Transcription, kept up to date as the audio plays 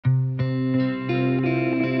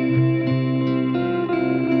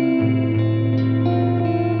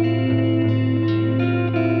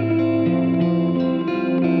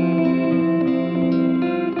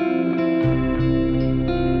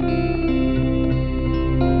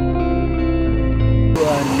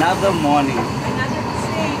another morning. Another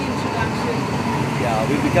train introduction. Yeah,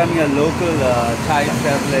 we're becoming a local Thai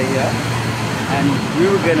traveler here, and we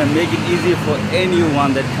were gonna make it easy for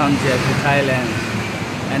anyone that comes here to Thailand,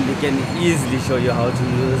 and we can easily show you how to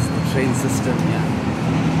use the train system here.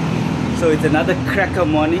 So it's another cracker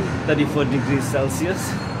morning, 34 degrees Celsius,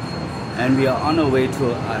 and we are on our way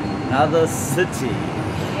to another city.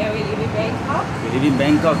 Yeah, we live in Bangkok. We live in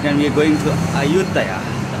Bangkok and we are going to Ayutthaya.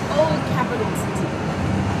 The old capital city.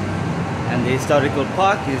 And the historical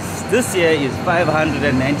park is, this year is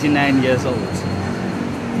 599 years old.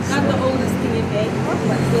 Not the oldest thing in Bangkok,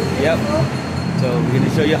 but still beautiful. Yep. So we're going to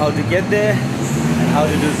show you how to get there and how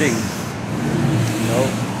to do things. So,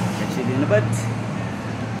 catch you in a bit.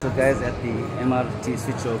 So guys, at the MRT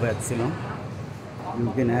switchover at Ceylon,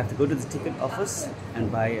 you're going to have to go to the ticket office and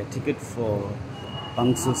buy a ticket for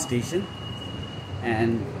Bangkok station,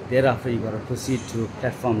 and thereafter you got to proceed to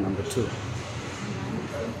platform number 2.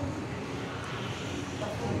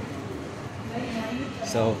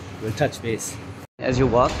 So we'll touch base. As you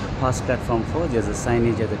walk past platform 4, there's a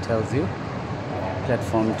signage here that tells you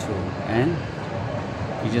platform 2, and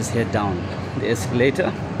you just head down the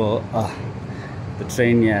escalator or the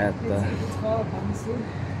train here at the,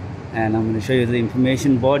 and I'm going to show you the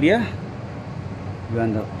information board here. We're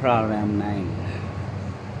on the Praram 9.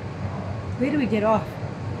 Where do we get off?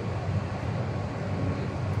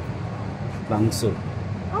 Bangkok.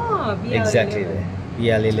 Oh, BL11. Exactly there.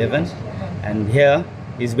 BL11. And here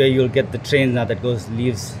is where you'll get the train now that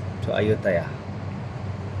leaves to Ayutthaya.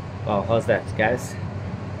 Wow, how's that, guys?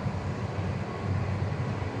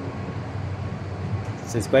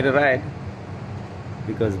 So it's quite a ride,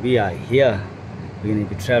 because we are here. We're going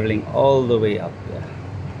to be traveling all the way up there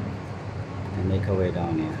and make our way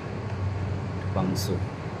down here to Bangkok.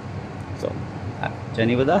 So,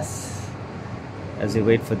 journey with us as we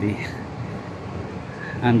wait for the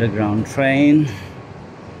underground train.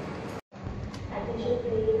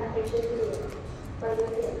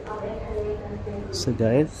 So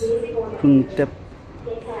guys,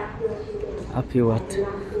 Ayutthaya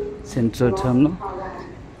Central Terminal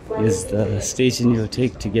is the station you'll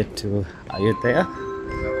take to get to Ayutthaya.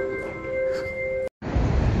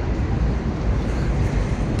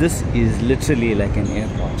 This is literally like an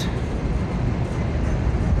airport.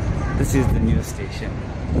 This is the new station.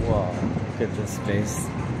 Wow, look at this place.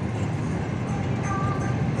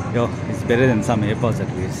 Yo, it's better than some airports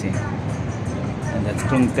that we've seen. And that's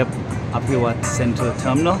Ayutthaya Central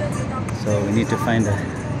Terminal. So we need to find a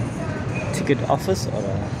ticket office or a...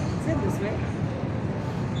 Is it this way?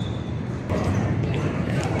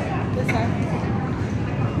 This side?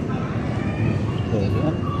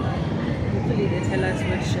 Hopefully they tell us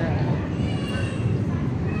which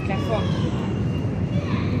platform.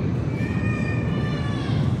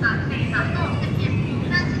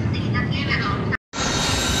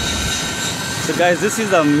 So guys, this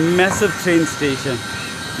is a massive train station.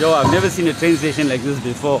 Yo, I've never seen a train station like this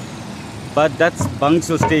before. But that's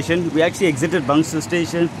Bangkok station. We actually exited Bangkok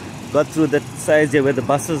station, got through that side there where the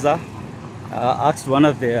buses are. Asked one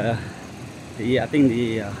of the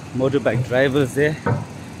motorbike drivers there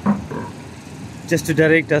just to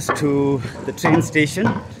direct us to the train station.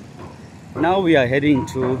 Now we are heading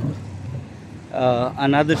to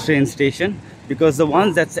another train station, because the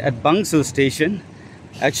ones that's at Bangkok station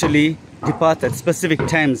actually depart at specific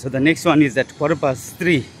times. So the next one is at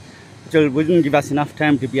 3:15, which wouldn't give us enough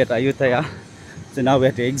time to be at Ayutthaya. So now we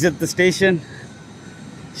have to exit the station,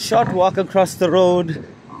 short walk across the road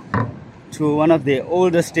to one of the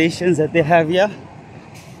older stations that they have here.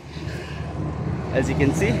 As you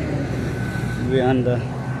can see, we're on the,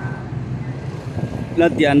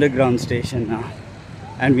 not the underground station now,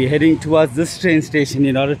 and we're heading towards this train station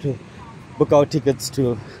in order to book our tickets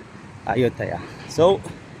to Ayutthaya. So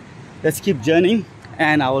let's keep journeying,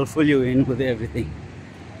 and I will fill you in with everything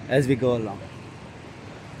as we go along.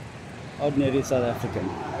 Ordinary South African.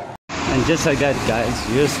 And just like that, guys,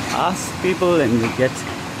 you just ask people and you get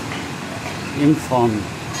informed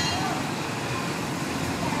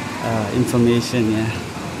information, yeah,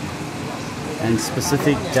 and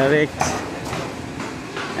specific, direct.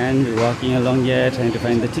 And we're walking along here trying to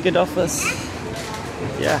find the ticket office.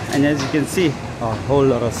 Yeah, and as you can see, a whole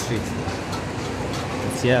lot of streets.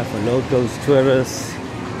 It's here for locals, tourists.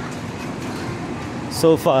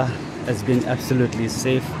 So far has been absolutely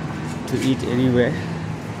safe to eat anywhere.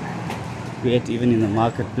 We ate even in the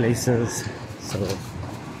marketplaces. So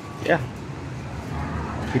yeah,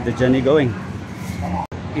 keep the journey going.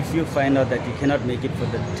 If you find out that you cannot make it for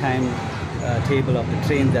the time table of the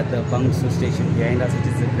trains at the Bangkok station behind us, it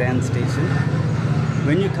is the Grand Station.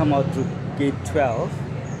 When you come out through gate 12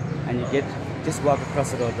 and you get just walk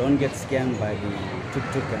across the road. Don't get scammed by the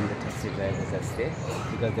tuk-tuk and the taxi drivers that's there,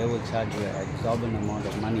 because they will charge you an exorbitant amount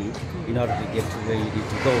of money in order to get to where you need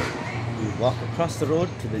to go. You walk across the road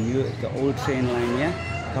to the old train line here.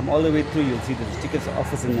 Come all the way through. You'll see the tickets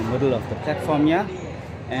office in the middle of the platform here,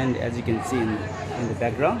 and as you can see in the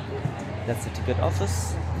background, that's the ticket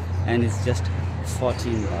office, and it's just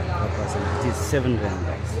 14 baht per person. It is 7 rand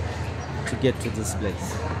guys to get to this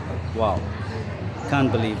place. Wow,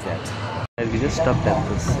 can't believe that. We just stopped at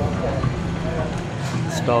this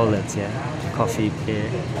stall that's here, coffee pear.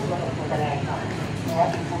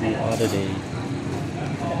 We ordered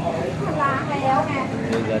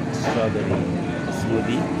we got strawberry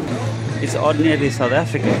smoothie. It's ordinary South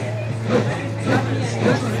African.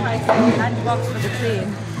 Lunchbox for the train.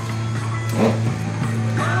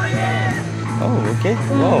 Oh, okay.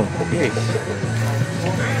 Wow, okay.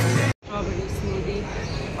 Strawberry smoothie.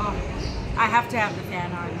 Oh, I have to have the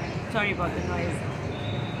fan on. Sorry about the noise.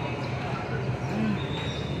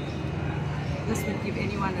 This would give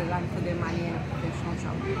anyone a run for their money in a professional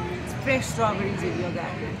shop. It's fresh strawberries with yogurt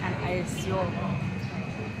and ice.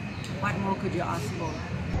 What more could you ask for?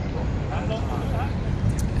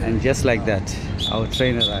 And just like that, our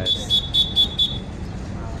train arrives.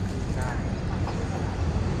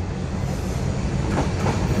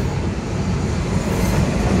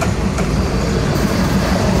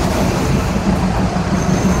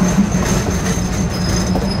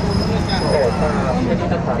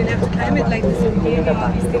 We'll have to climb it like this in here.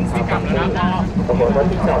 These things take up long time.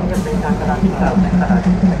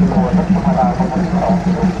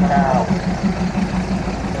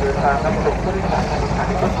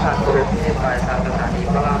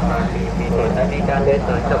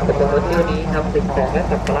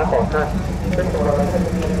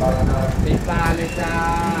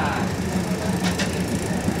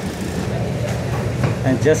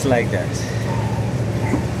 And just like that.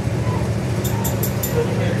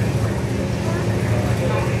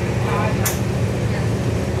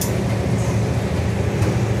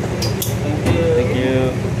 Thank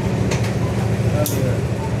you.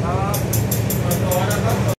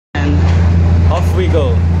 And off we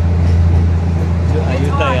go to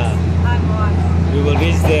Ayutthaya. We will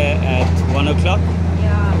reach there at 1 o'clock.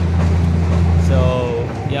 Yeah. So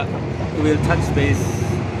yeah, we'll touch base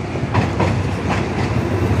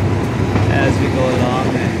as we go along.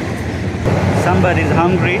 And somebody's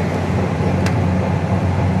hungry.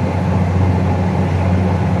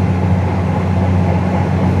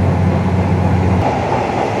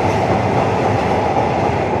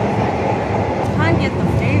 Get the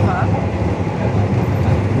flavor,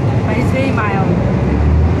 but it's very mild.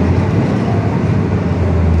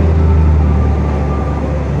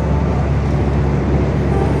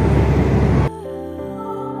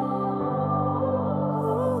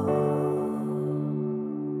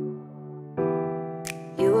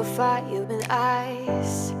 You were fire and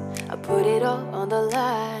ice. I put it all on the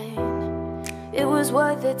line. It was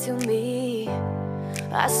worth it to me.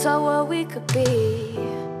 I saw what we could be.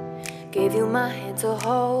 Gave you my hand to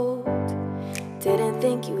hold. Didn't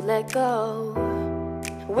think you let go.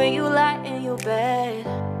 When you lie in your bed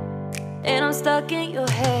and I'm stuck in your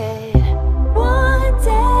head. One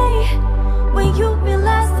day when you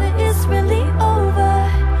realize that it's really over.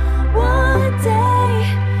 One day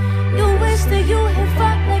you wish that you had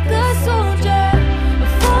fought like a soldier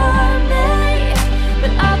for me.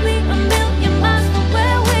 But I'll be a million miles from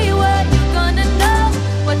where we were. You're gonna know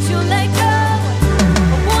what you let go.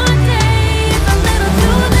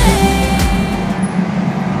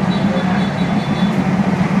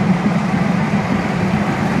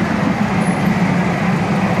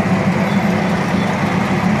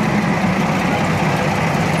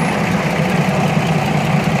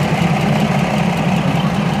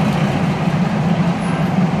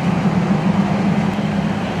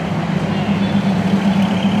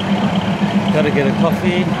 Gotta get a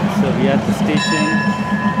coffee, so we are at the station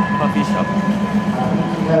coffee shop.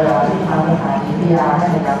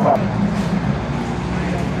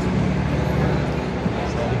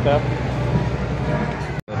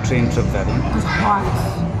 Train trip variant. It's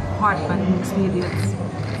hot but mixed with it.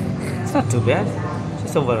 It's not too bad.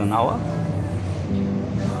 Just over an hour.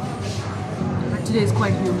 But today is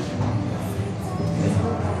quite humid.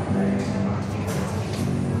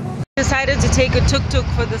 Decided to take a tuk-tuk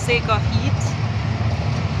for the sake of heat.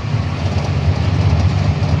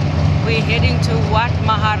 We're heading to Wat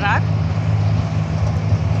Maharat.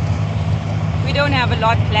 We don't have a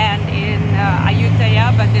lot planned in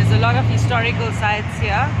Ayutthaya, but there's a lot of historical sites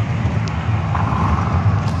here.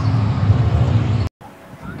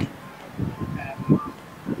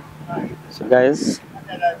 So guys,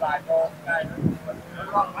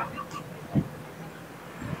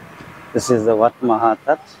 This is the Wat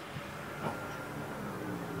Mahatat.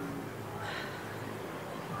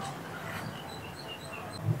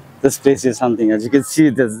 This place is something. As you can see,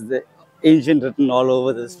 there's the ancient written all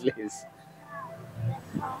over this place.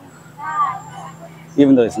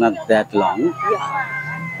 Even though it's not that long,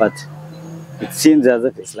 but it seems as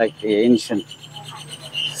if it's like the ancient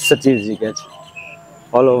cities you get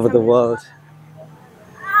all over the world.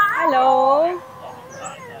 Hello.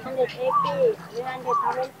 180,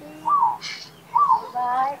 320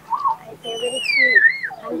 baht. I say very cheap,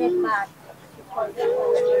 100 baht.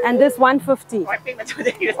 And this 150.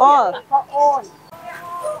 All. For own.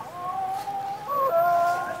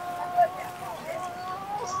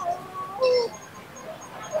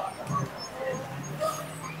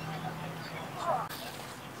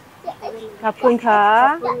 Kapun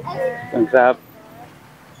ka. Can grab.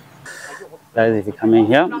 Guys, if you're coming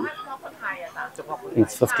here,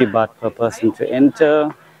 it's 50 baht per person to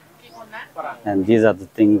enter. And these are the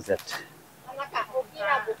things that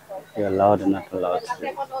you're allowed and not allowed to do.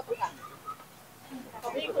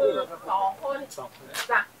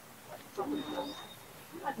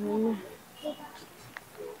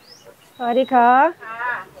 Sawadika.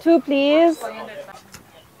 2 please.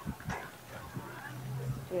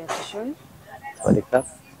 Sorry, cup.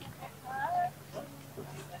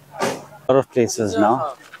 A lot of places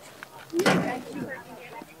now.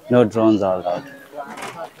 No drones are allowed.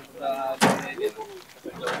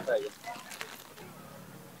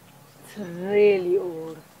 It's really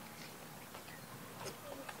old.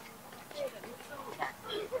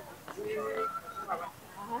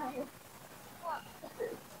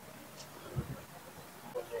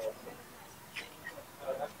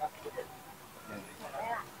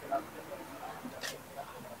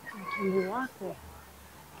 Can you walk there?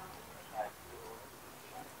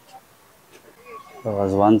 There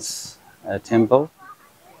was once a temple,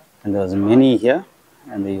 and there was many here,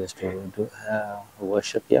 and they used to do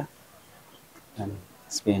worship here, and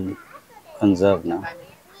it's been conserved now,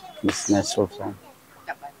 this natural form.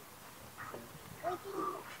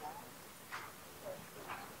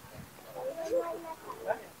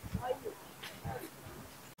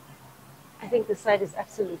 I think the site is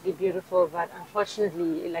absolutely beautiful, but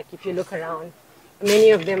unfortunately, like if you look around,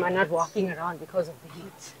 many of them are not walking around because of the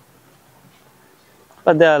heat.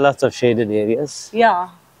 But there are lots of shaded areas. Yeah,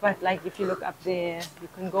 but like if you look up there, you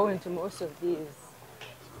can go into most of these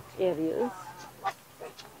areas.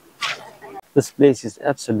 This place is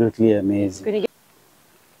absolutely amazing. Gonna get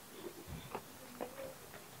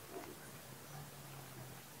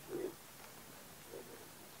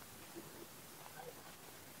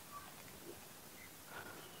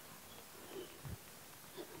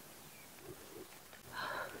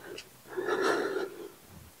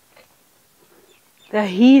the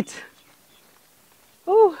heat.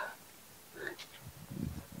 Oh,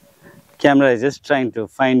 Camera is just trying to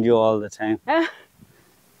find you all the time.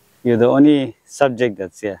 You're the only subject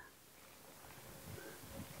that's here.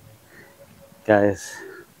 Guys,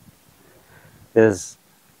 there's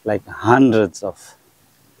like hundreds of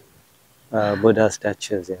Buddha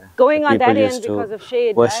statues here. going on that People end used to because of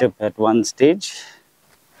shade. worship at one stage,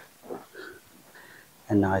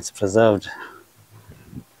 and now it's preserved.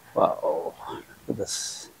 Wow, look at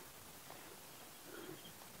this.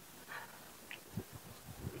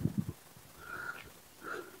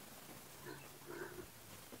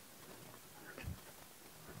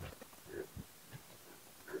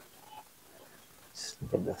 Just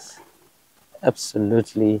look at this.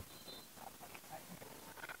 Absolutely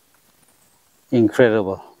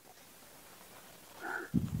incredible.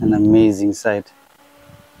 An amazing sight.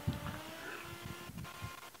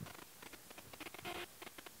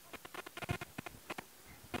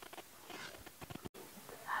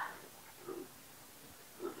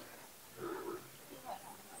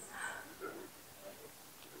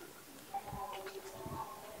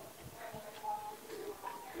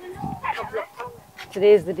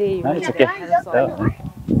 Today is the day you No, need it's that okay. parasol.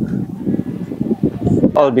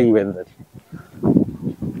 All being weathered.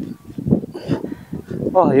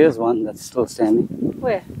 Oh, here's one that's still standing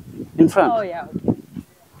Where? in front. Oh yeah, okay.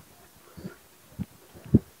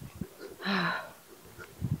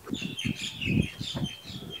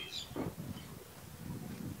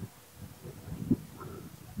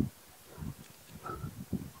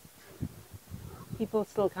 People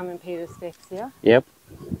still come and pay respects, yeah? Yep.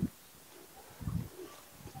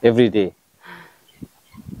 Every day.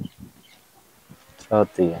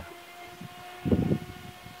 Throughout the year.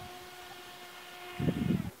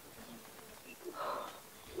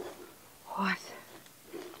 What?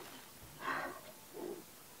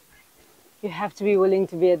 You have to be willing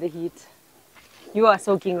to bear the heat. You are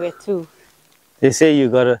soaking wet too. They say you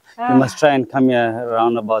must try and come here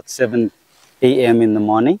around about 7 a.m. in the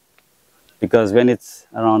morning, because when it's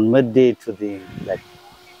around midday to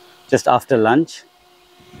just after lunch,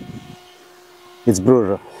 it's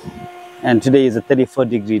brutal. And today is a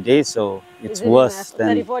 34-degree day, so it's worse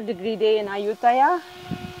than 34-degree day in Ayutthaya,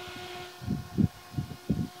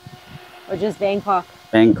 or just Bangkok.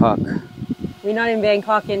 Bangkok. We're not in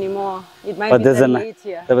Bangkok anymore. It might be 38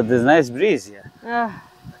 here. But there's a nice breeze here.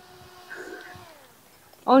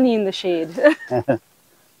 Only in the shade.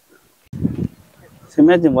 So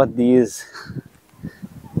imagine what these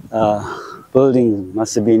buildings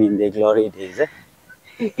must have been in their glory days.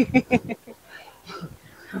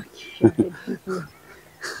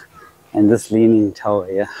 And this leaning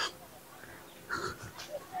tower, yeah.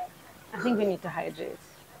 I think we need to hydrate.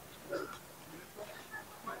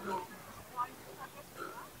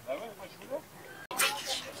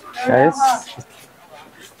 Guys,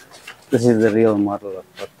 this is the real model of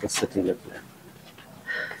what the city looks like.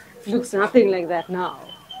 Looks nothing like that now.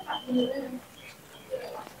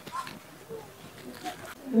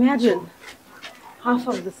 Imagine, half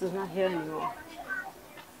of this is not here anymore.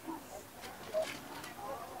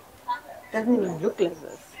 Doesn't even look like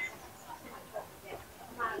this.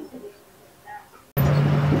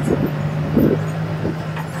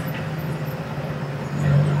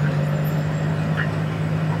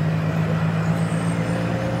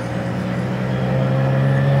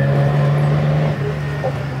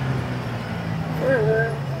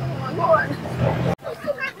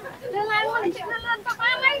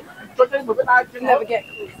 Never get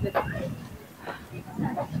close.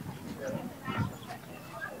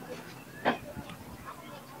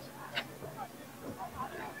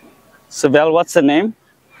 So, Belle, what's the name?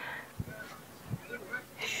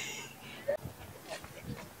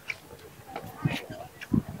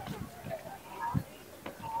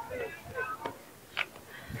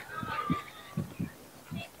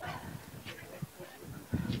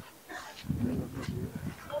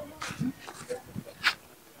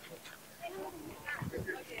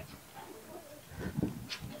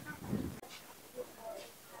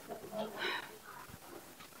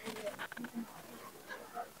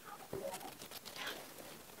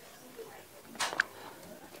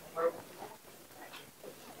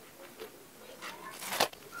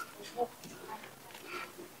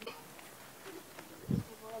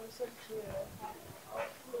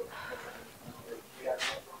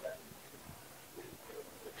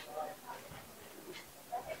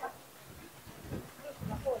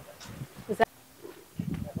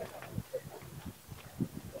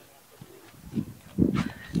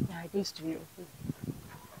 Yeah, it used to be open.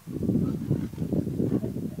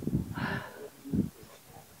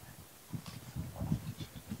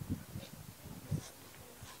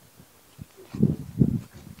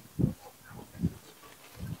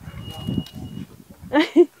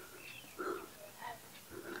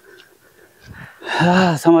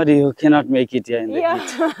 Somebody who cannot make it here in the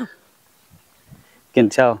heat. You can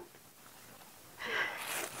tell.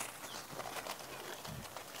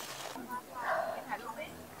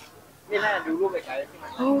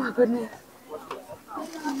 Oh my goodness.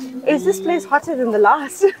 Is this place hotter than the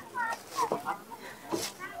last?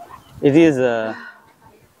 It is the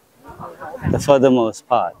furthermost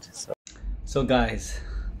part. So guys,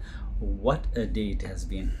 what a day it has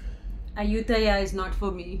been. Ayutthaya is not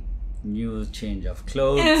for me. New change of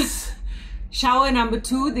clothes. Shower number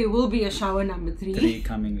 2, there will be a shower number 3. 3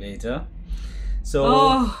 coming later.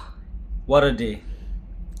 So, what a day.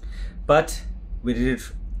 But we did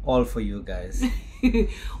it all for you guys.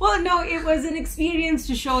 Well, no, it was an experience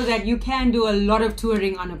to show that you can do a lot of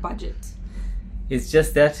touring on a budget. It's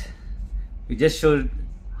just that we just showed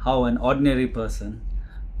how an ordinary person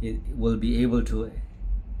will be able to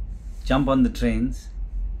jump on the trains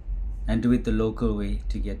and do it the local way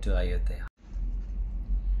to get to Ayutthaya.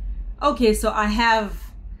 Okay, so I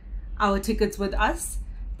have our tickets with us.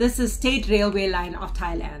 This is State Railway Line of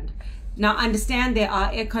Thailand. Now understand there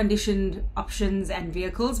are air-conditioned options and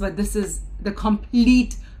vehicles, but this is the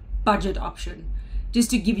complete budget option. Just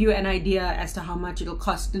to give you an idea as to how much it'll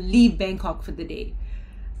cost to leave Bangkok for the day.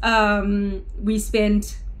 We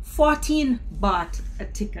spent 14 baht a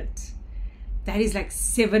ticket. That is like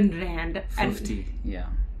 7 rand. 50, yeah.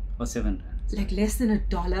 Or 7 rand. Like less than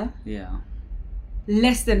 $1? Yeah.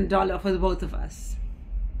 Less than $1 for the both of us.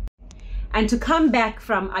 And to come back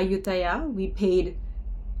from Ayutthaya, we paid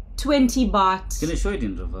 20 baht. Can I show it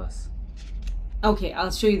in reverse? Okay,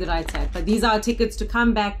 I'll show you the right side. But these are our tickets to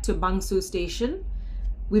come back to Bangsu station.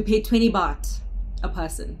 We paid 20 baht a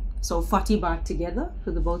person. So 40 baht together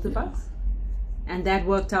for the both of us. And that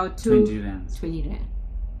worked out to 20 rands. 20 rand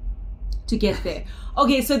to get there.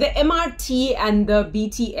 Okay, so the MRT and the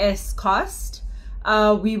BTS cost,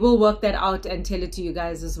 we will work that out and tell it to you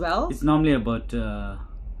guys as well. It's normally about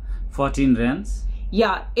 14 rands.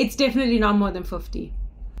 Yeah, it's definitely not more than 50.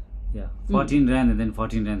 Yeah, 14 rand and then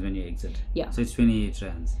 14 rands when you exit. Yeah. So it's 28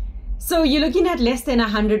 rands. So you're looking at less than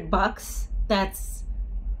 $100. That's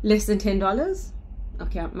less than $10.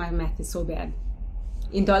 Okay, my math is so bad.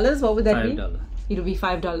 In dollars, what would that be? $5. It'll be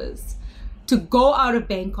 $5 to go out of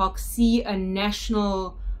Bangkok, see a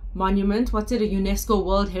national monument. What's it? A UNESCO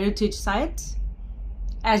World Heritage Site.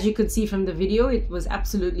 As you could see from the video, it was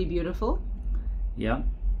absolutely beautiful. Yeah,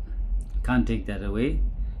 can't take that away.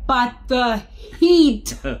 But the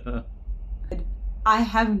heat, I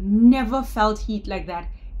have never felt heat like that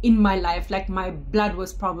in my life. Like my blood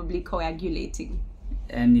was probably coagulating.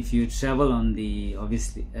 And if you travel on the,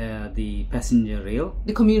 obviously, the passenger rail,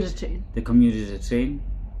 The commuter train. the commuter train,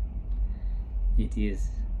 it is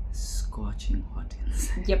scorching hot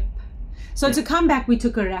inside. Yep. So to come back, we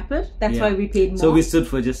took a rapid. That's Yeah. why we paid more. So we stood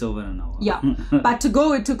for just over an hour. Yeah. But to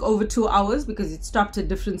go, it took over 2 hours because it stopped at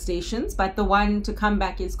different stations. But the one to come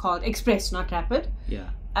back is called Express, not Rapid.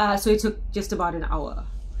 Yeah. So it took just about an hour.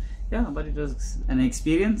 Yeah, but it was an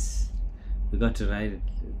experience. We got to ride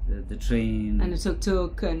the train. And it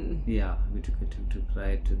took and... Yeah, we took a tuk-tuk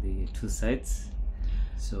ride to the 2 sites.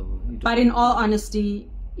 So. But in all honesty,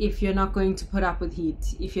 if you're not going to put up with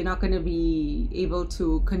heat, if you're not going to be able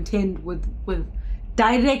to contend with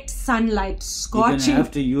direct sunlight you're gonna scorching...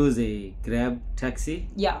 have to use a Grab taxi.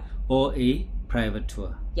 Yeah. Or a private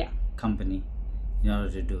tour. Yeah. Company in order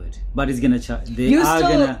to do it. But it's gonna charge. They You are still-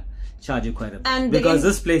 gonna charge you quite a bit And because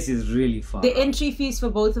this place is really far. The entry fees for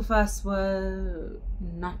both of us were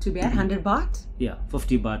not too bad, 100 baht. Yeah,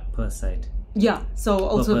 50 baht per side. Yeah, so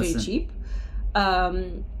also very person. cheap.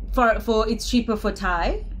 For it's cheaper for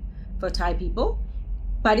Thai people,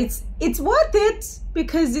 but it's worth it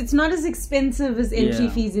because it's not as expensive as entry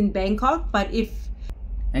Yeah. fees in Bangkok. But if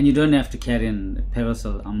And you don't have to carry an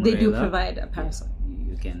parasol umbrella. they do provide a parasol.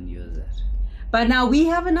 You can use that. But now we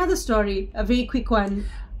have another story, a very quick one.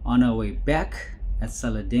 On our way back at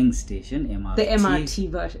Saladeng station, MRT, The MRT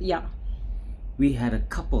version, yeah. we had a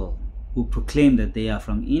couple who proclaimed that they are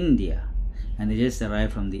from India and they just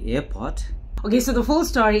arrived from the airport. Okay, so the full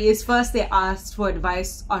story is first they asked for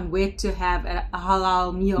advice on where to have a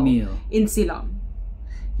halal meal in Ceylon.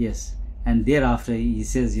 Yes, and thereafter he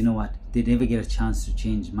says, you know what, they never get a chance to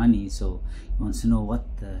change money, so he wants to know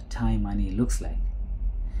what the Thai money looks like.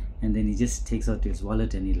 And then he just takes out his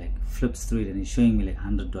wallet and he like flips through it and he's showing me like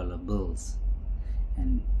 $100 bills.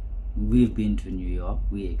 And we've been to New York,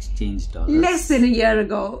 we exchanged dollars. Less than a year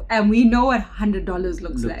ago, and we know what $100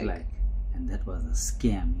 looks like. And that was a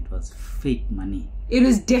scam. It was fake money. It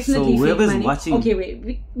was definitely So fake whoever's money. watching- Okay,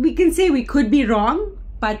 wait. We can say we could be wrong,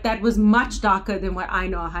 but that was much darker than what I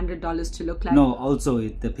know $100 to look like. No, also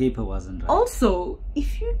the paper wasn't right. Also,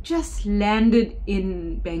 if you just landed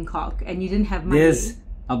in Bangkok and you didn't have money, There's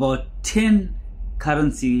about 10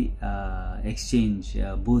 currency exchange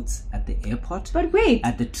booths at the airport. but wait,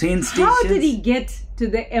 At the train station. how did he get to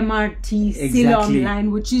the MRT Ceylon Exactly.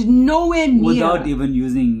 line, which is nowhere near? Without even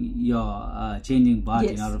using your changing baht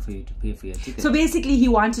Yes. in order for you to pay for your ticket. So basically, he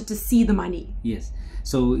wanted to see the money. Yes.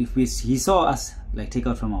 So if he saw us like take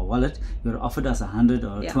out from our wallet, he would have offered us $100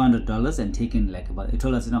 or Yeah. $200 and taken like about. He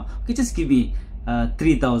told us, okay, just give me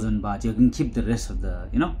 3,000 baht. You can keep the rest of the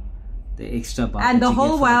the extra baht. And that the you get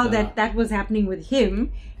whole for while the dollar. that was happening with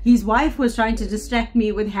him, his wife was trying to distract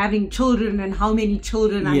me with having children and how many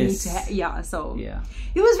children I need Yes. to have. Yeah, so Yeah.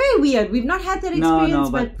 it was very weird. We've not had that experience,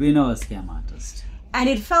 No, but we know a scam artist. and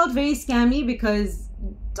it felt very scammy because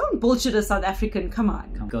don't bullshit a South African. Come on.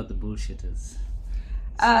 Come out the bullshitters.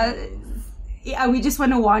 Yeah, we just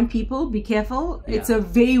want to warn people: be careful. Yeah. It's a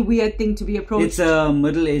very weird thing to be approached. It's a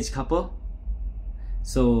middle-aged couple.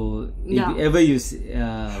 So if Yeah. ever you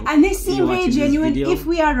and they seem very genuine. If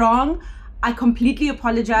we are wrong, I completely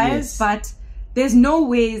apologize, Yes. but there's no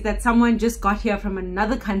ways that someone just got here from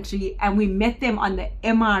another country and we met them on the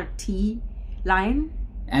MRT line.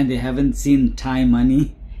 and they haven't seen Thai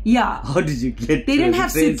money, Yeah. how did you get? They to didn't the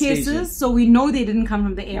have train suitcases, station? so we know they didn't come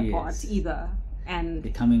from the airport Yes. either. And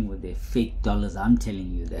They're coming with their fake dollars. I'm telling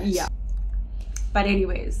you that. yeah. But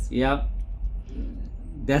anyways, Yeah.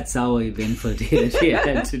 That's our eventful day that we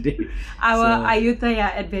had today. our So,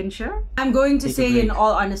 Ayutthaya adventure. I'm going to Take a say in break.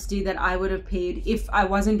 all honesty that I would have paid, if I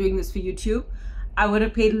wasn't doing this for YouTube, I would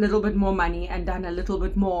have paid a little bit more money and done a little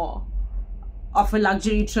bit more of a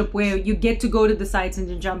luxury trip where you get to go to the sites and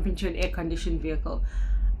you jump into an air-conditioned vehicle.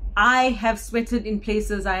 I have sweated in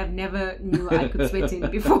places I have never knew I could sweat in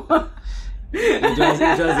before. It was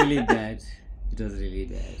really bad. It was really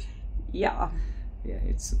bad. Yeah. Yeah,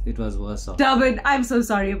 it was worse off. Durban, I'm so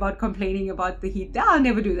sorry about complaining about the heat. I'll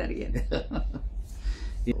never do that again.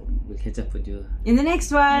 Yeah, we'll catch up with you In the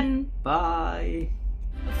next one. bye.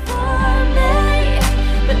 For me,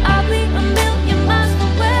 but I'll be a million miles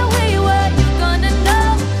from where we were. You're gonna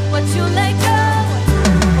know what you let go.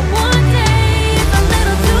 One day is a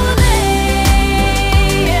little too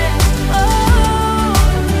late. Oh,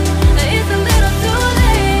 it's a little too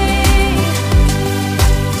late.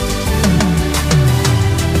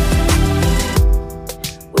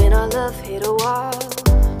 When our love hit a wall,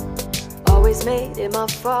 always made it my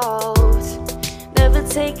fault. Never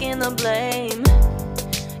taking the blame.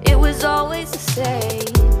 It was always the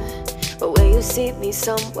same. But when you see me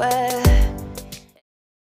somewhere,